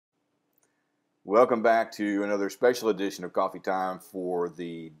Welcome back to another special edition of Coffee Time for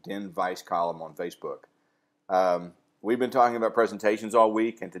the DENVice column on Facebook. We've been talking about presentations all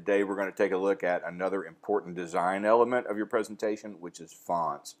week, and today we're going to take a look at another important design element of your presentation, which is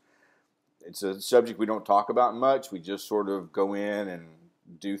fonts. It's a subject we don't talk about much. We just sort of go in and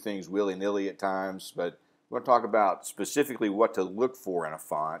do things willy-nilly at times, but we're going to talk about specifically what to look for in a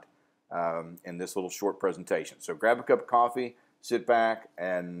font in this little short presentation. So grab a cup of coffee, sit back,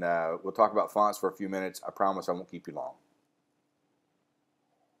 and we'll talk about fonts for a few minutes. I promise I won't keep you long.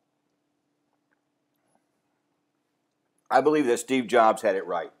 I believe that Steve Jobs had it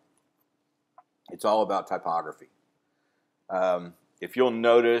right. It's all about typography. If you'll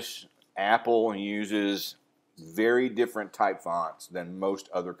notice, Apple uses very different type fonts than most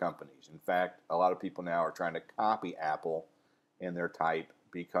other companies. In fact, a lot of people now are trying to copy Apple in their type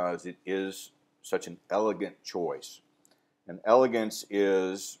because it is such an elegant choice. And elegance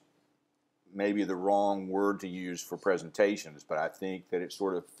is maybe the wrong word to use for presentations, but I think that it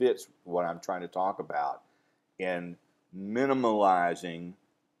sort of fits what I'm trying to talk about in minimalizing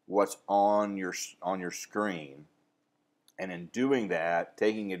what's on your screen, and in doing that,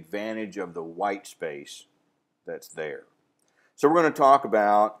 taking advantage of the white space that's there. So we're going to talk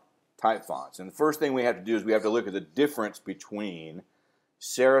about type fonts, and the first thing we have to do is we have to look at the difference between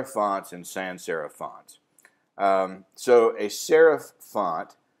serif fonts and sans serif fonts. So a serif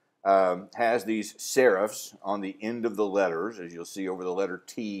font has these serifs on the end of the letters, as you'll see over the letter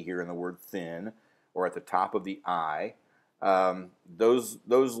T here in the word thin, or at the top of the I. Those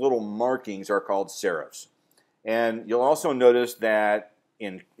little markings are called serifs. And you'll also notice that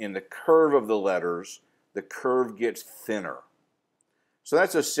in the curve of the letters, the curve gets thinner. So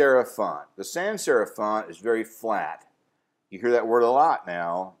that's a serif font. The sans serif font is very flat. You hear that word a lot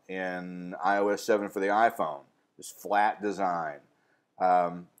now in iOS 7 for the iPhone, this flat design.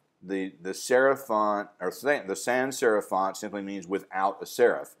 The serif font, or the sans serif font, simply means without a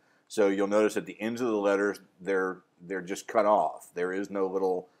serif. So you'll notice at the ends of the letters, they're just cut off. There is no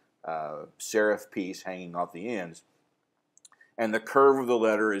little serif piece hanging off the ends. And the curve of the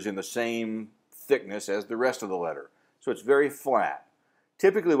letter is in the same thickness as the rest of the letter. So it's very flat.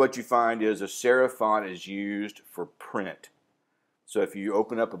 Typically what you find is a serif font is used for print. So if you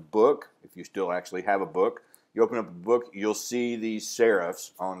open up a book, if you still actually have a book, you open up a book, you'll see these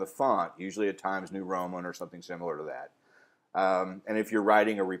serifs on the font, usually a Times New Roman or something similar to that. And if you're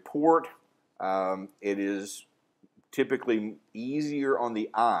writing a report, it is typically easier on the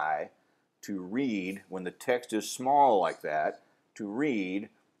eye to read when the text is small like that, to read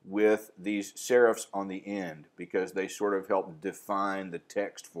with these serifs on the end, because they sort of help define the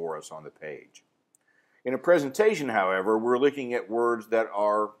text for us on the page. In a presentation, however, we're looking at words that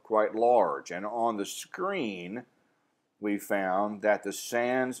are quite large, and on the screen we found that the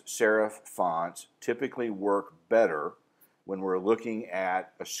sans serif fonts typically work better when we're looking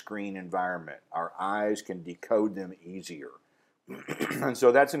at a screen environment. Our eyes can decode them easier. And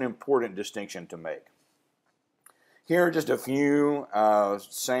so that's an important distinction to make. Here are just a few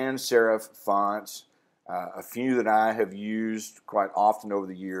sans serif fonts, a few that I have used quite often over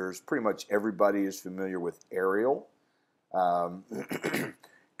the years. Pretty much everybody is familiar with Arial.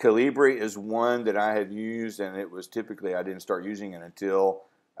 Calibri is one that I have used, and it was typically, I didn't start using it until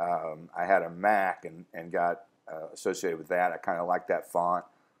I had a Mac and got associated with that. I kind of like that font.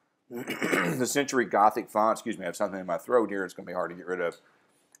 The Century Gothic font, excuse me, I have something in my throat here, it's going to be hard to get rid of.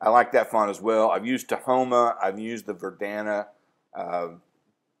 I like that font as well. I've used Tahoma, I've used the Verdana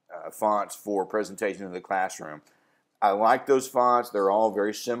fonts for presentation in the classroom. I like those fonts. They're all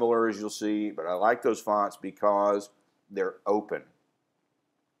very similar, as you'll see, but I like those fonts because they're open.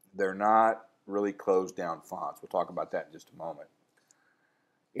 They're not really closed down fonts. We'll talk about that in just a moment.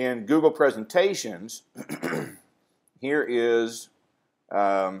 In Google Presentations, here is, see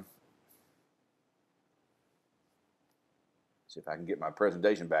if I can get my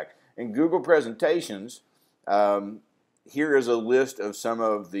presentation back. In Google Presentations, here is a list of some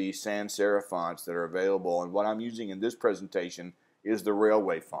of the sans serif fonts that are available, and what I'm using in this presentation is the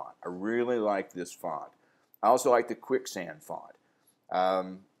Railway font. I really like this font. I also like the Quicksand font.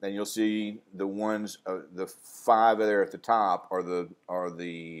 And you'll see the ones, the 5 there at the top are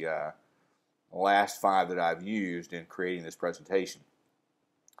the last 5 that I've used in creating this presentation.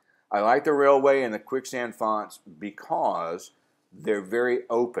 I like the Railway and the Quicksand fonts because they're very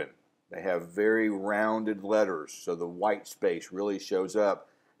open. They have very rounded letters, so the white space really shows up.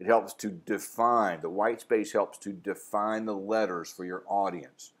 It helps to define, the white space helps to define the letters for your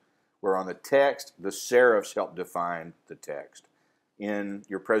audience. Where on the text, the serifs help define the text. In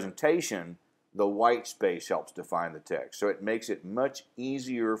your presentation, the white space helps define the text. So it makes it much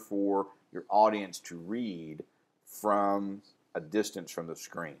easier for your audience to read from a distance from the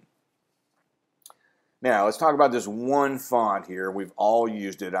screen. Now, let's talk about this one font here. We've all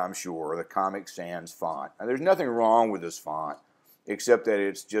used it, I'm sure, the Comic Sans font. Now, there's nothing wrong with this font, except that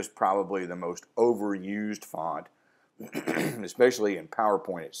it's just probably the most overused font, especially in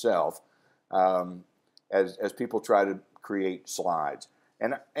PowerPoint itself, as people try to create slides.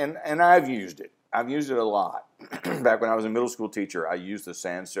 And I've used it. I've used it a lot. Back when I was a middle school teacher, I used the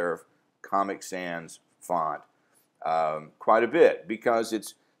sans serif Comic Sans font quite a bit because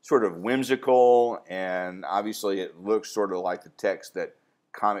it's sort of whimsical, and obviously it looks sort of like the text that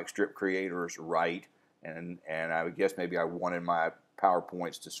comic strip creators write, and I would guess maybe I wanted my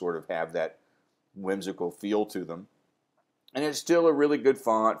PowerPoints to sort of have that whimsical feel to them. And it's still a really good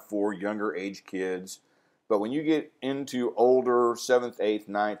font for younger age kids, but when you get into older 7th, 8th,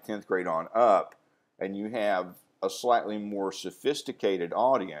 9th, 10th grade on up, and you have a slightly more sophisticated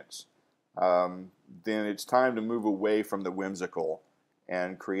audience, then it's time to move away from the whimsical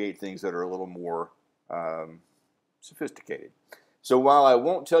and create things that are a little more sophisticated. So while I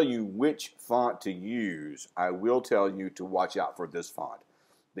won't tell you which font to use, I will tell you to watch out for this font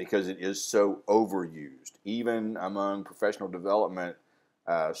because it is so overused. Even among professional development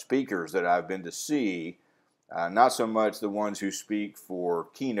speakers that I've been to see, not so much the ones who speak for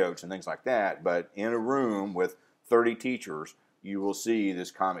keynotes and things like that, but in a room with 30 teachers, you will see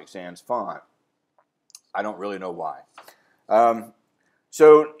this Comic Sans font. I don't really know why.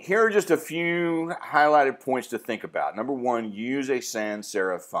 So here are just a few highlighted points to think about. Number one, use a sans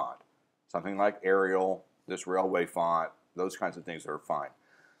serif font. Something like Arial, this railway font, those kinds of things are fine.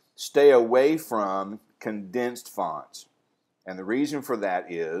 Stay away from condensed fonts. And the reason for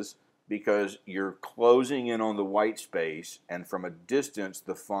that is because you're closing in on the white space, and from a distance,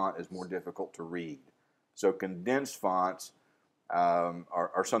 the font is more difficult to read. So condensed fonts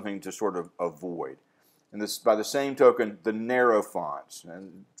are something to sort of avoid. And this, by the same token, the narrow fonts,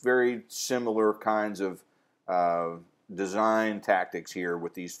 and very similar kinds of design tactics here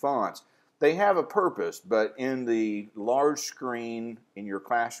with these fonts. They have a purpose, but in the large screen in your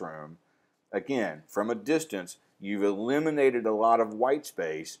classroom, again, from a distance, you've eliminated a lot of white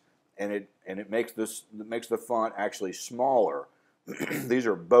space, and it makes the font actually smaller. These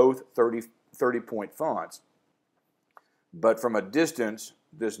are both 30-point fonts, but from a distance,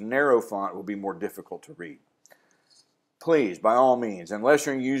 this narrow font will be more difficult to read. Please, by all means, unless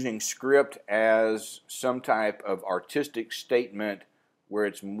you're using script as some type of artistic statement where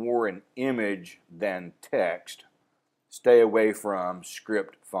it's more an image than text, stay away from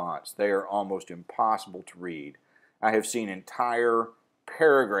script fonts. They are almost impossible to read. I have seen entire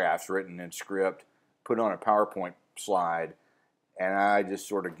paragraphs written in script put on a PowerPoint slide, and I just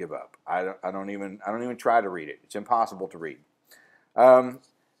sort of give up. I don't even try to read it. It's impossible to read.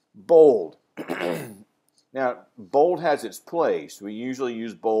 Bold. Now, bold has its place. We usually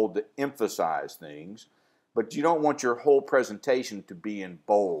use bold to emphasize things, but you don't want your whole presentation to be in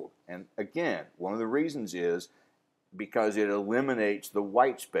bold. And again, one of the reasons is because it eliminates the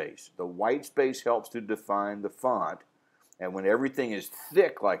white space. The white space helps to define the font, and when everything is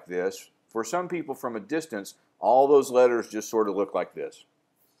thick like this, for some people from a distance, all those letters just sort of look like this,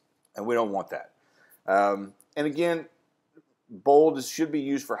 and we don't want that. And again, bold should be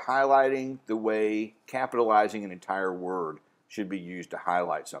used for highlighting the way capitalizing an entire word should be used to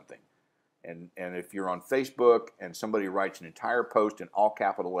highlight something. And if you're on Facebook and somebody writes an entire post in all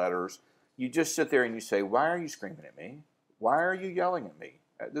capital letters, you just sit there and you say, why are you screaming at me? Why are you yelling at me?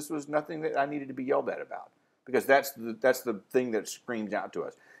 This was nothing that I needed to be yelled at about. Because that's the thing that screams out to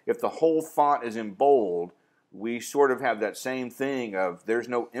us. If the whole font is in bold, we sort of have that same thing of there's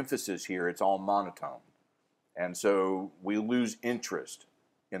no emphasis here, it's all monotone. And so we lose interest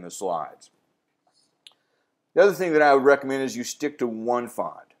in the slides. The other thing that I would recommend is you stick to one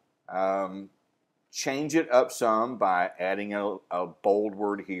font. Change it up some by adding a bold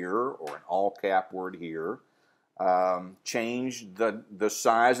word here or an all cap word here. Change the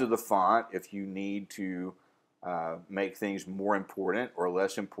size of the font if you need to make things more important or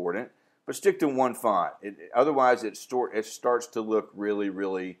less important. But stick to one font. Otherwise, it starts to look really,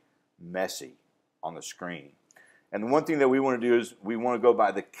 really messy on the screen. And the one thing that we want to do is we want to go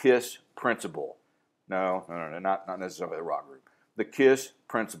by the KISS principle. No, not necessarily the rock group. The KISS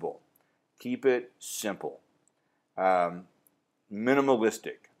principle. Keep it simple.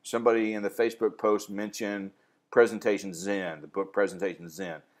 Minimalistic. Somebody in the Facebook post mentioned Presentation Zen, the book Presentation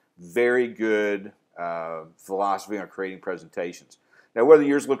Zen. Very good philosophy on creating presentations. Now, whether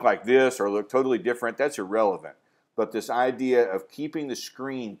yours look like this or look totally different, that's irrelevant. But this idea of keeping the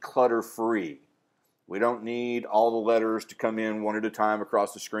screen clutter-free, We don't need all the letters to come in one at a time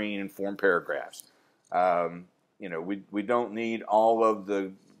across the screen and form paragraphs. We don't need all of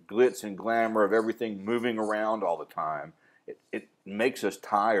the glitz and glamour of everything moving around all the time. It makes us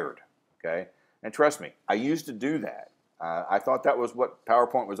tired, okay? And trust me, I used to do that. I thought that was what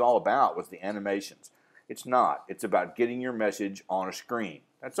PowerPoint was all about, was the animations. It's not. It's about getting your message on a screen.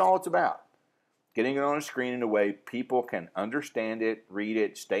 That's all it's about. Getting it on a screen in a way people can understand it, read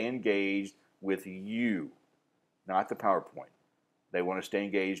it, stay engaged with you, not the PowerPoint. They want to stay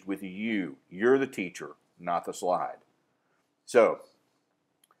engaged with you. You're the teacher, not the slide. So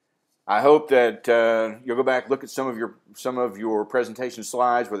I hope that you'll go back, look at some of your presentation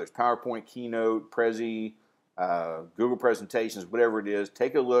slides, whether it's PowerPoint, Keynote, Prezi, Google presentations, whatever it is.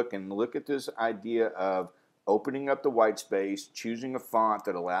 Take a look and look at this idea of opening up the white space, choosing a font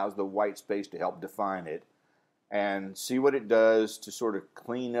that allows the white space to help define it, and see what it does to sort of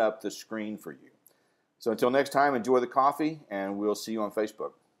clean up the screen for you. So until next time, enjoy the coffee, and we'll see you on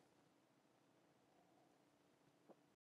Facebook.